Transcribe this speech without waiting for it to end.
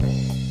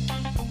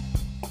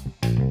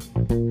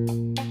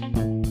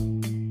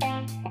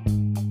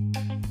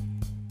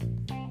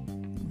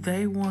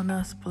They want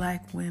us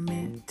black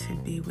women to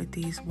be with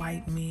these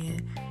white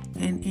men,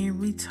 and in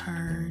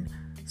return,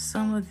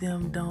 some of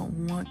them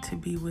don't want to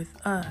be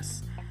with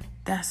us.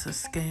 That's a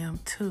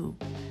scam too.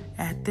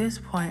 At this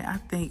point, I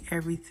think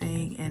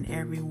everything and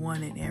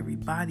everyone and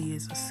everybody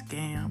is a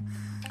scam.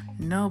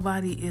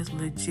 Nobody is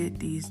legit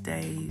these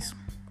days.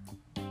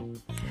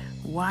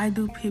 Why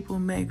do people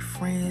make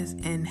friends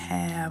and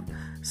have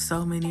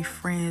so many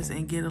friends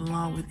and get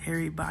along with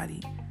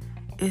everybody?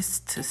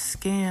 It's to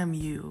scam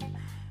you.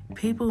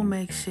 People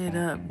make shit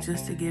up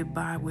just to get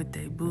by with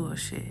their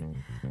bullshit.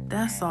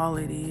 That's all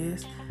it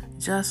is.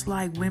 Just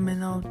like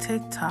women on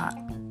TikTok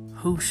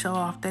who show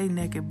off their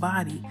naked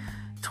body,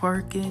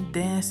 twerking,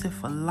 dancing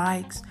for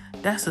likes.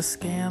 That's a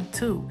scam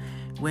too.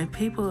 When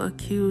people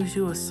accuse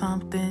you of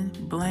something,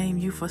 blame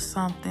you for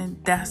something,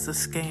 that's a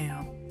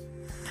scam.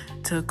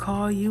 To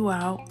call you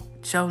out,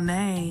 your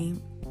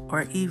name,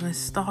 or even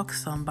stalk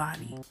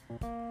somebody,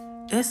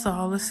 it's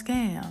all a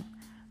scam.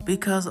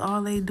 Because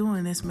all they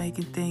doing is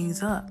making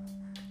things up.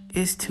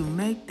 It's to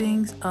make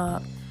things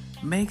up,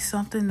 make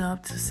something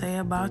up to say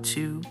about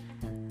you.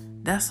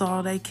 That's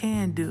all they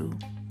can do.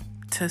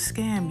 To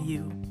scam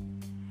you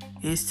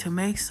is to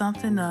make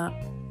something up.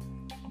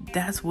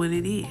 That's what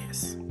it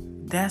is.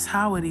 That's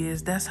how it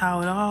is. That's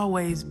how it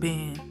always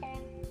been.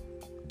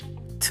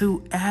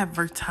 To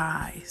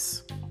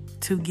advertise,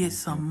 to get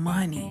some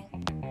money.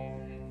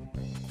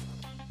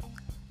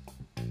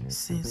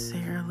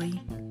 Sincerely,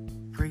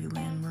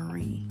 Freeland